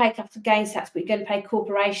not going to pay capital gains tax, but you're going to pay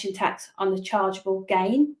corporation tax on the chargeable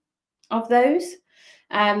gain of those.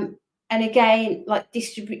 And again, like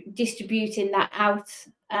distributing that out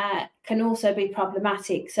can also be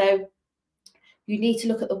problematic. So you need to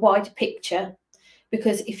look at the wider picture,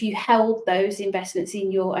 because if you held those investments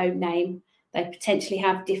in your own name, they potentially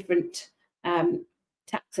have different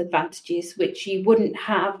tax advantages, which you wouldn't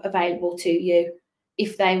have available to you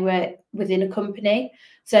if they were within a company.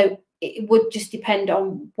 So it would just depend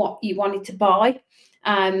on what you wanted to buy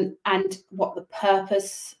and what the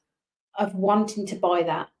purpose of wanting to buy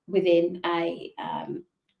that within a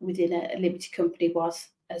limited company was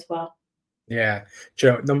as well. Yeah,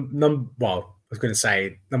 well, I was going to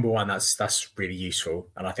say, number one, that's really useful,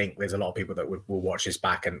 and I think there's a lot of people that will watch this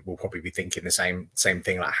back and will probably be thinking the same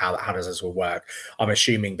thing, like how does this all work? I'm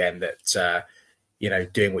assuming then that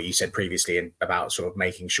doing what you said previously and about sort of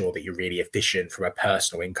making sure that you're really efficient from a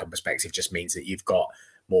personal income perspective just means that you've got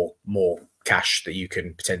more cash that you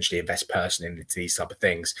can potentially invest personally into these type of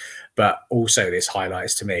things. But also this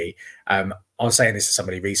highlights to me, I was saying this to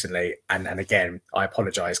somebody recently, and again, I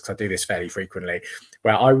apologize because I do this fairly frequently,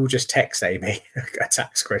 where I will just text Amy a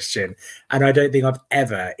tax question, and I don't think I've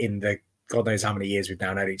ever, in the God knows how many years we've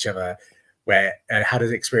now known each other, where had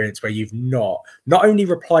an experience where you've not only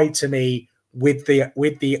replied to me with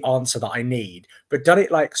the answer that I need, but done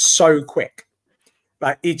it like so quick.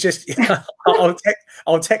 Like it just,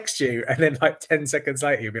 I'll text you, and then like 10 seconds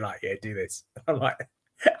later, you'll be like, "Yeah, do this." I'm like,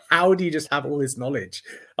 how do you just have all this knowledge,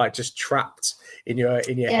 like just trapped in your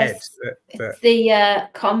head? It's the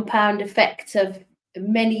compound effect of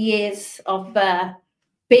many years of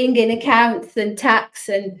being in accounts and tax,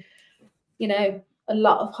 and a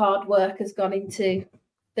lot of hard work has gone into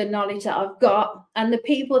the knowledge that I've got, and the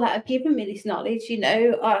people that have given me this knowledge.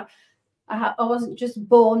 I wasn't just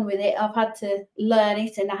born with it. I've had to learn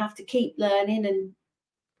it, and I have to keep learning. And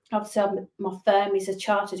obviously, my firm is a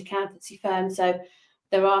chartered accountancy firm, so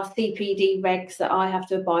there are CPD regs that I have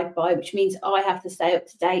to abide by, which means I have to stay up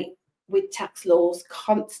to date with tax laws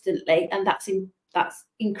constantly, and that's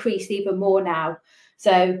increased even more now.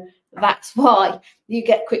 So that's why you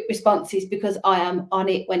get quick responses, because I am on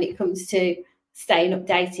it when it comes to staying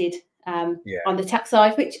updated on the tax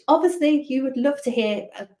side, which obviously you would love to hear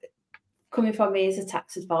coming from me as a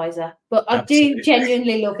tax advisor. But I do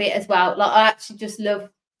genuinely love it as well. Like, I actually just love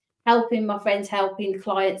helping my friends, helping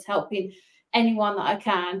clients, helping anyone that I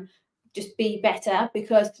can just be better.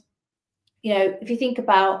 Because, if you think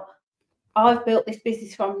about, I've built this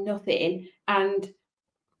business from nothing, and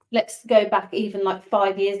let's go back even like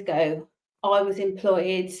 5 years ago, I was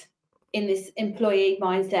employed in this employee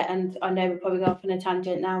mindset, and I know we're probably going off on a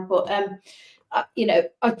tangent now, but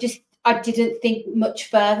I didn't think much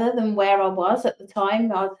further than where I was at the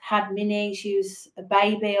time. I had Minnie, she was a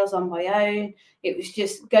baby, I was on my own. It was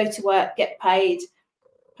just go to work, get paid,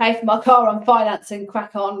 pay for my car on finance, and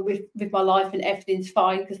crack on with my life, and everything's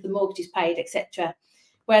fine because the mortgage is paid, etc.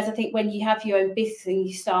 Whereas I think when you have your own business and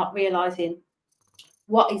you start realising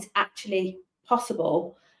what is actually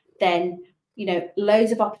possible, then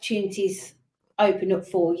loads of opportunities open up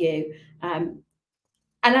for you.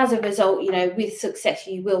 And as a result, with success,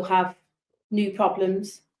 you will have new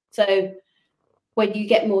problems. So when you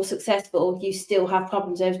get more successful, you still have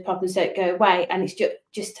problems. Those problems don't go away. And it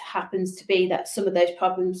just happens to be that some of those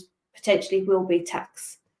problems potentially will be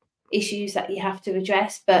tax issues that you have to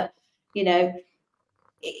address. But,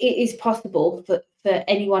 it is possible for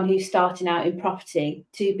anyone who's starting out in property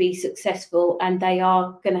to be successful, and they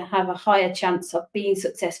are going to have a higher chance of being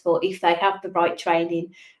successful if they have the right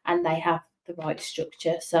training and they have the right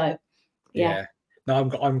structure. So no,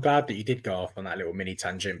 I'm glad that you did go off on that little mini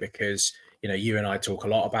tangent, because you and I talk a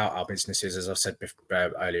lot about our businesses, as I said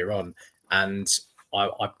earlier on, and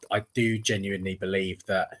I do genuinely believe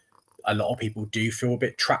that a lot of people do feel a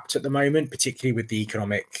bit trapped at the moment, particularly with the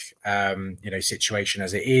economic situation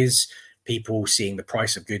as it is. People seeing the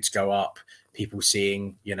price of goods go up, people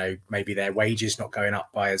seeing maybe their wages not going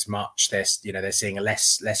up by as much. They're seeing a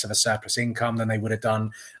less of a surplus income than they would have done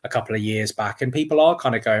a couple of years back, and people are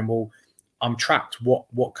kind of going, well, I'm trapped.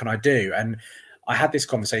 What can I do? And I had this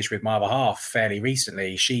conversation with my other half fairly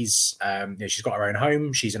recently. She's she's got her own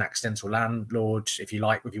home. She's an accidental landlord, if you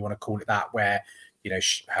want to call it that, where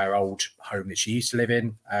her old home that she used to live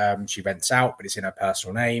in, she rents out, but it's in her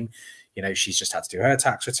personal name. She's just had to do her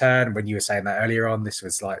tax return. When you were saying that earlier on, this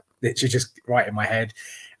was like literally just right in my head.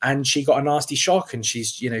 And she got a nasty shock, and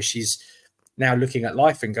she's now looking at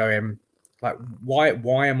life and going, like,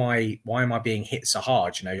 why am I being hit so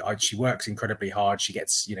hard? You know, she works incredibly hard. She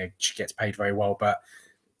gets paid very well, but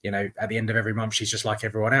you know, at the end of every month, she's just like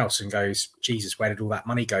everyone else and goes, Jesus, where did all that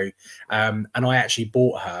money go? And I actually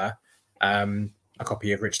bought her a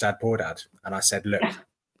copy of Rich Dad Poor Dad, and I said, look,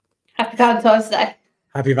 Happy Valentine's Day.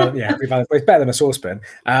 Happy Valentine's. It's better than a saucepan.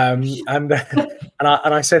 And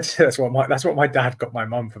I said that's what my dad got my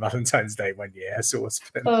mum for Valentine's Day one year, a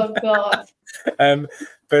saucepan. Oh God.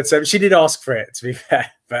 But she did ask for it, to be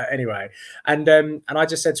fair. But anyway, and I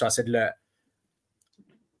just said to her, I said, look,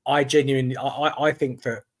 I genuinely I think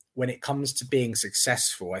that when it comes to being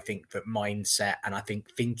successful, I think that mindset and I think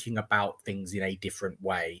thinking about things in a different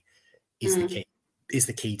way is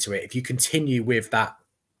the key to it. If you continue with that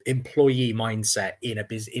employee mindset in a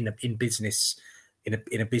business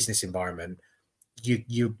environment,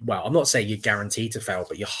 you well, I'm not saying you're guaranteed to fail,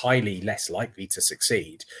 but you're highly less likely to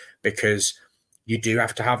succeed, because you do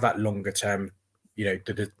have to have that longer term, you know,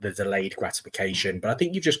 the delayed gratification. But I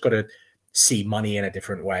think you've just got to see money in a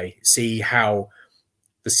different way, see how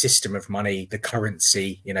the system of money, the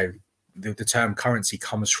currency, you know, the term currency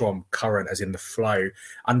comes from current as in the flow,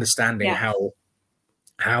 understanding how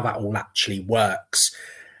that all actually works.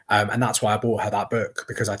 And that's why I bought her that book,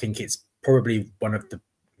 because I think it's probably one of the,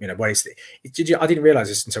 you know, I didn't realize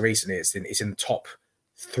this until recently. It's in the top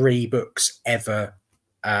 3 books ever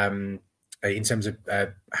in terms of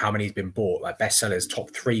how many's been bought, like bestsellers,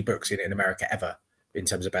 top 3 books in America ever in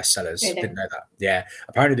terms of bestsellers. Didn't know that. Yeah,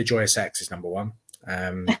 apparently The Joy of Sex is #1.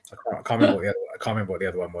 I can't remember what the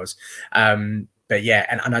other one was. But yeah,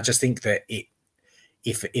 and I just think that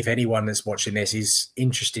if anyone that's watching this is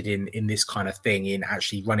interested in this kind of thing, in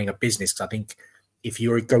actually running a business, because I think if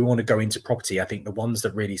you want to go into property, I think the ones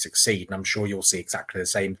that really succeed, and I'm sure you'll see exactly the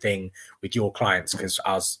same thing with your clients, because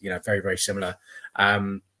ours, you know, very, very similar.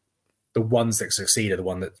 The ones that succeed are the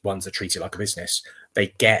ones that treat it like a business. They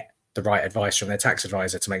get the right advice from their tax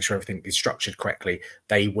advisor to make sure everything is structured correctly.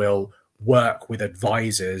 They will work with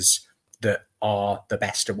advisors that are the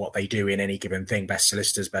best at what they do in any given thing, best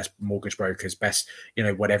solicitors, best mortgage brokers, best, you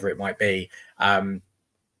know, whatever it might be. And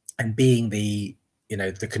being the, you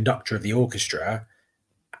know, the conductor of the orchestra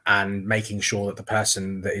and making sure that the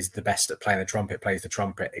person that is the best at playing the trumpet plays the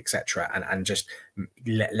trumpet, etc., and just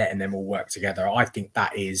letting them all work together. I think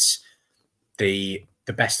that is the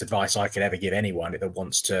best advice I could ever give anyone that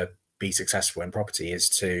wants to be successful in property, is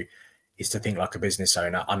to think like a business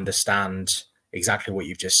owner, understand exactly what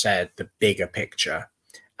you've just said, the bigger picture,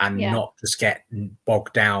 and not just get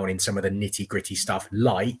bogged down in some of the nitty gritty stuff,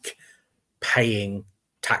 like paying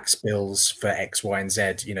tax bills for X, Y, and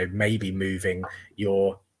Z, you know, maybe moving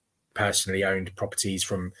your personally owned properties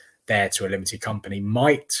from there to a limited company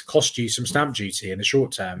might cost you some stamp duty in the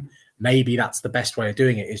short term. Maybe that's the best way of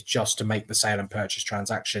doing it, is just to make the sale and purchase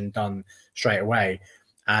transaction done straight away.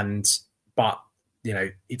 But you know,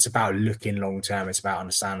 it's about looking long term. It's about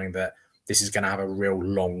understanding that this is going to have a real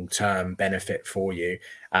long term benefit for you,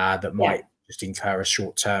 that might just incur a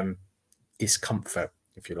short term discomfort,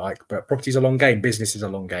 if you like. But property is a long game. Business is a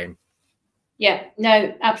long game. Yeah,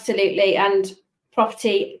 no, absolutely. And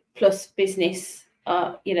property plus business,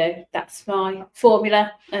 you know, that's my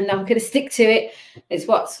formula, and I'm going to stick to it. It's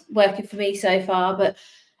what's working for me so far. But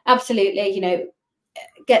absolutely, you know,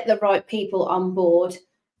 get the right people on board.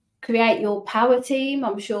 Create your power team.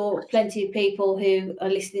 I'm sure plenty of people who are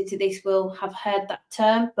listening to this will have heard that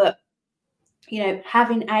term, but you know,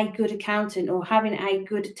 having a good accountant or having a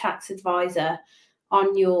good tax advisor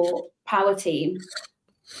on your power team,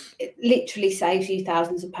 it literally saves you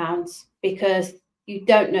thousands of pounds, because you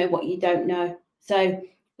don't know what you don't know. So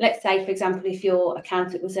let's say, for example, if your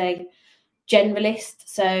accountant was a generalist,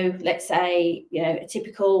 so let's say, you know, a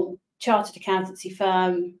typical chartered accountancy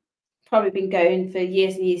firm, probably been going for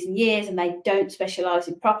years and years and years, and they don't specialise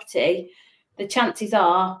in property, the chances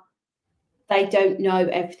are they don't know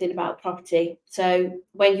everything about property. So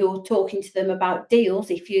when you're talking to them about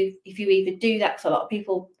deals, if you even do that, because a lot of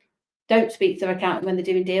people don't speak to their accountant when they're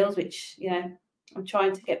doing deals, which, you know, I'm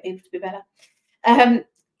trying to get people to be better.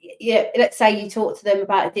 Let's say you talk to them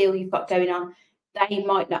about a deal you've got going on, they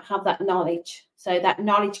might not have that knowledge. So that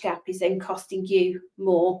knowledge gap is then costing you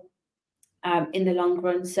more in the long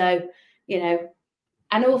run. So, you know,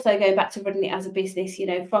 and also going back to running it as a business, you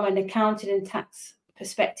know, from an accounting and tax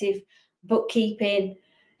perspective, bookkeeping,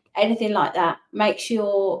 anything like that, make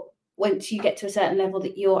sure once you get to a certain level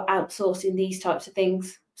that you're outsourcing these types of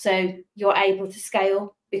things, so you're able to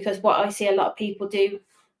scale. Because what I see a lot of people do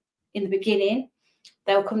in the beginning,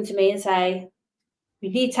 they'll come to me and say, we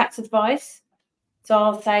need tax advice. So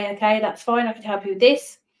I'll say, okay, that's fine, I can help you with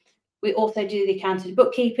this. We also do the accounting and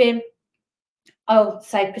bookkeeping. I'll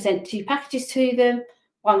say present 2 packages to them.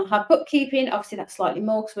 One will have bookkeeping, obviously that's slightly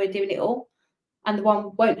more because we're doing it all, and the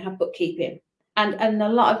one won't have bookkeeping. And a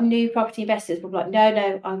lot of new property investors will be like,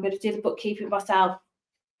 no, I'm going to do the bookkeeping myself,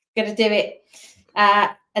 going to do it.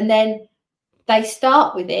 And then they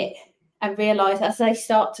start with it and realise as they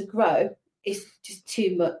start to grow, it's just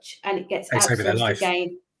too much and it gets outsourced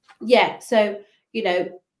again. Yeah, so, you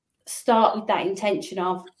know, start with that intention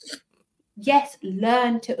of, yes,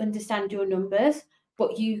 learn to understand your numbers,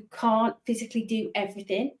 but you can't physically do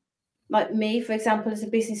everything. Like me, for example, as a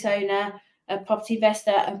business owner, a property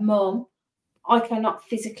investor, a mum, I cannot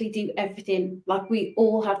physically do everything. Like we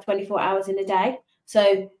all have 24 hours in a day.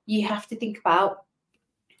 So you have to think about,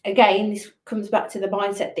 again, this comes back to the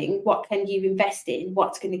mindset thing. What can you invest in?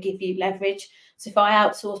 What's going to give you leverage? So if I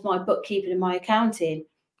outsource my bookkeeping and my accounting,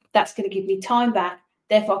 that's going to give me time back.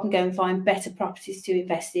 Therefore, I can go and find better properties to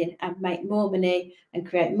invest in and make more money and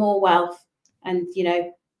create more wealth and, you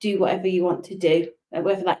know, do whatever you want to do,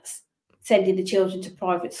 whether that's sending the children to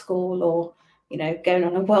private school or, you know, going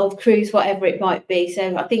on a world cruise, whatever it might be.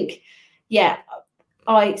 So I think, yeah,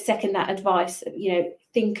 I second that advice. You know,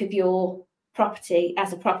 think of your property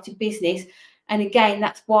as a property business. And again,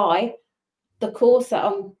 that's why the course that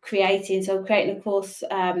I'm creating, so I'm creating a course,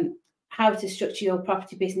 how to structure your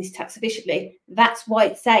property business tax efficiently. That's why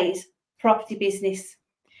it says property business,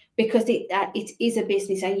 because it is a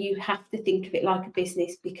business and you have to think of it like a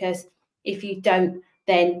business, because if you don't,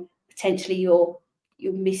 then potentially you're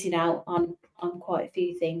missing out on quite a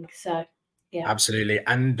few things. So yeah, absolutely.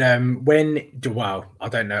 And well, I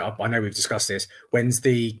don't know, I know we've discussed this, when's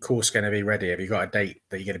the course going to be ready? Have you got a date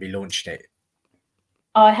that you're going to be launching it?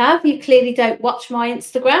 I have. You clearly don't watch my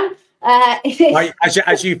Instagram. As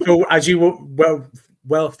you full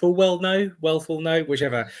know,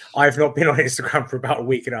 whichever. I've not been on Instagram for about a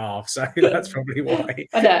week and a half, so that's probably why.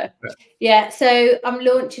 I know. Yeah, so I'm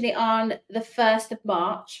launching it on the 1st of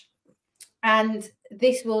March, and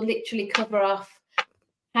this will literally cover off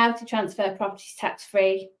how to transfer properties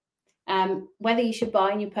tax-free, whether you should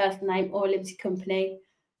buy in your personal name or a limited company,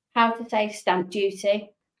 how to save stamp duty,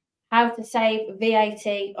 how to save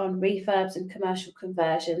VAT on refurbs and commercial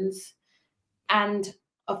conversions, and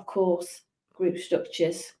of course, group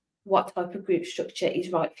structures. What type of group structure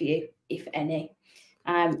is right for you, if any?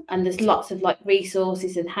 And there's lots of like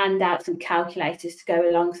resources and handouts and calculators to go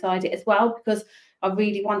alongside it as well, because I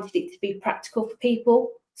really wanted it to be practical for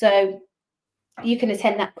people. So you can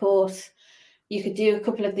attend that course. You could do a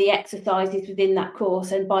couple of the exercises within that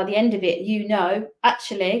course, and by the end of it, you know,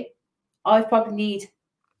 actually, I probably need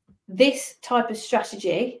this type of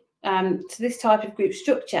strategy, to this type of group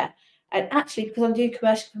structure. And actually, because I'm doing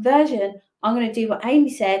commercial conversion, I'm going to do what Amy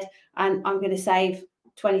said, and I'm going to save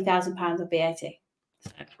 £20,000 of VAT.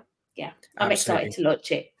 So, yeah, I'm excited to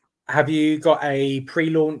launch it. Have you got a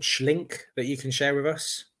pre-launch link that you can share with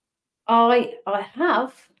us? I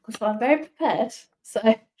have, because I'm very prepared.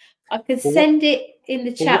 So I can send it in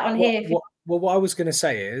the chat on here. Well, what I was going to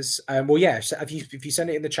say is, well, yeah, so if you send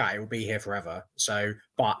it in the chat, it will be here forever. So,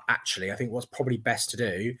 but actually, I think what's probably best to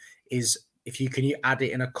do is if you add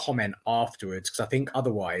it in a comment afterwards, because I think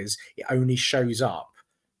otherwise it only shows up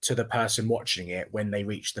to the person watching it when they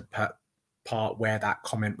reach the part where that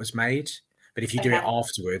comment was made. But if you do it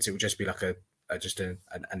afterwards, it would just be like a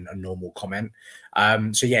normal comment.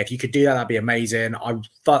 So yeah, if you could do that, that'd be amazing.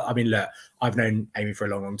 I mean, look, I've known Amy for a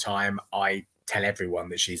long time. I tell everyone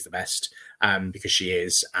that she's the best, because she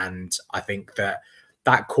is. And I think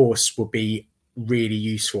that course will be really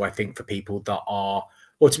useful, I think, for people that are,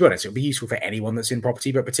 well, to be honest, it'll be useful for anyone that's in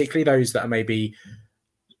property, but particularly those that are maybe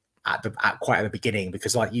quite at the beginning,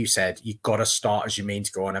 because like you said, you've got to start as you mean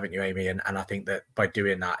to go on, haven't you, Amy? And I think that by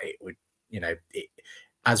doing that, it would, you know,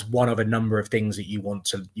 as one of a number of things that you want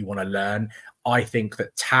to learn. I think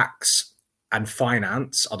that tax and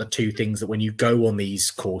finance are the two things that when you go on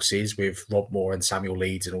these courses with Rob Moore and Samuel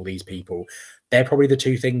Leeds and all these people, they're probably the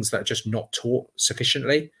two things that are just not taught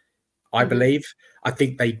sufficiently, I believe. I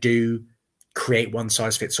think they do create one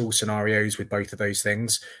size fits all scenarios with both of those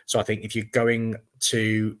things. So I think if you're going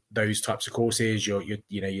to those types of courses, you're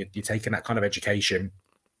taking that kind of education.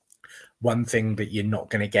 One thing that you're not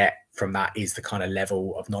going to get from that is the kind of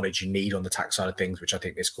level of knowledge you need on the tax side of things, which I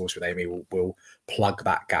think this course with Amy will plug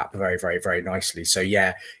that gap very, very, very nicely. So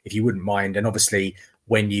yeah, if you wouldn't mind, and obviously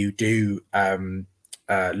when you do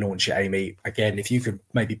launch it, Amy, again, if you could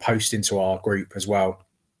maybe post into our group as well.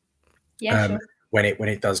 Yeah, sure. When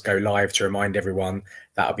it does go live, to remind everyone,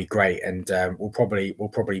 that would be great. And we'll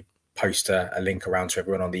probably post a link around to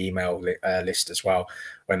everyone on the email list as well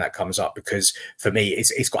when that comes up, because for me,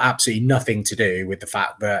 it's got absolutely nothing to do with the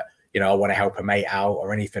fact that I want to help a mate out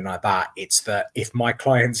or anything like that. It's that if my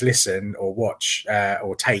clients listen or watch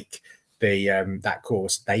or take that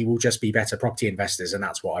course, they will just be better property investors, and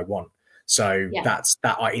that's what I want. So that's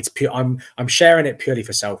that. It's pure. I'm sharing it purely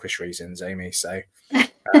for selfish reasons, Amy. So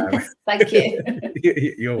thank you.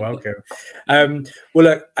 You're welcome. Well,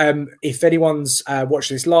 look, if anyone's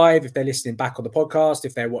watching this live, if they're listening back on the podcast,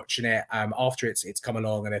 if they're watching it after it's come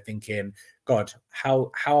along and they're thinking, God,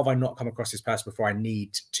 how have I not come across this person before? I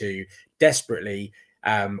need to desperately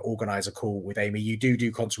organize a call with Amy. You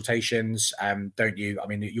do consultations, don't you? I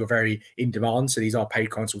mean, you're very in demand, so these are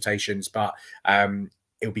paid consultations, but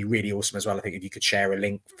it would be really awesome as well, I think, if you could share a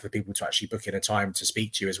link for people to actually book in a time to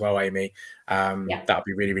speak to you as well, Amy. That would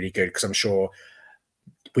be really, really good, because I'm sure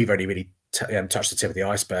we've only really touched the tip of the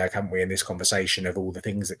iceberg, haven't we, in this conversation of all the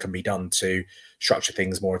things that can be done to structure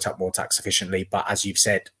things more tax efficiently. But as you've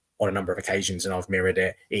said on a number of occasions, and I've mirrored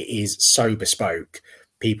it, it is so bespoke.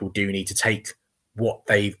 People do need to take what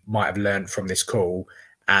they might have learned from this call,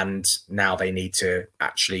 and now they need to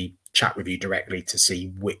actually chat with you directly to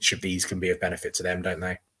see which of these can be of benefit to them, don't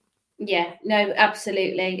they? Yeah, no,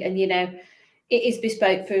 absolutely. And, it is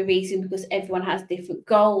bespoke for a reason, because everyone has different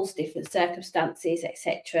goals, different circumstances,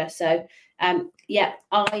 etc. So,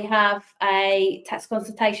 I have a tax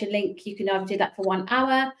consultation link. You can either do that for 1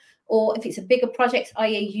 hour, or if it's a bigger project,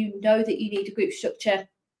 i.e. that you need a group structure,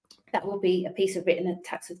 that will be a piece of written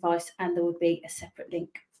tax advice, and there would be a separate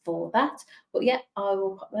link for that. But I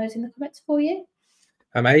will put those in the comments for you.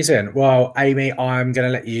 Amazing. Well, Amy, I'm going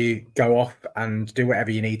to let you go off and do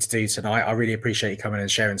whatever you need to do tonight. I really appreciate you coming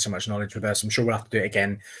and sharing so much knowledge with us. I'm sure we'll have to do it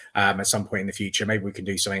again at some point in the future. Maybe we can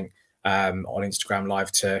do something on Instagram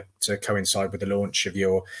Live to coincide with the launch of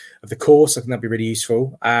the course. I think that'd be really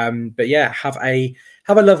useful. But have a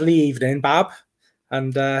lovely evening, Bab.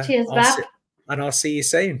 And cheers, Bab. I'll see you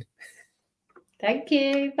soon. Thank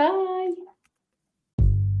you. Bye.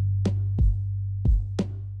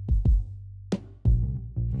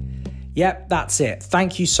 Yep, that's it.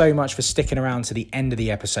 Thank you so much for sticking around to the end of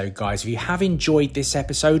the episode, guys. If you have enjoyed this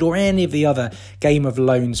episode or any of the other Game of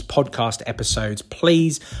Loans podcast episodes,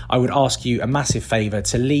 please, I would ask you a massive favour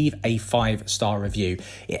to leave a 5-star review.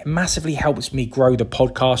 It massively helps me grow the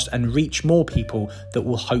podcast and reach more people that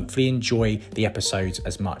will hopefully enjoy the episodes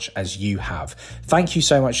as much as you have. Thank you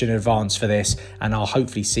so much in advance for this, and I'll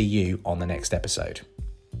hopefully see you on the next episode.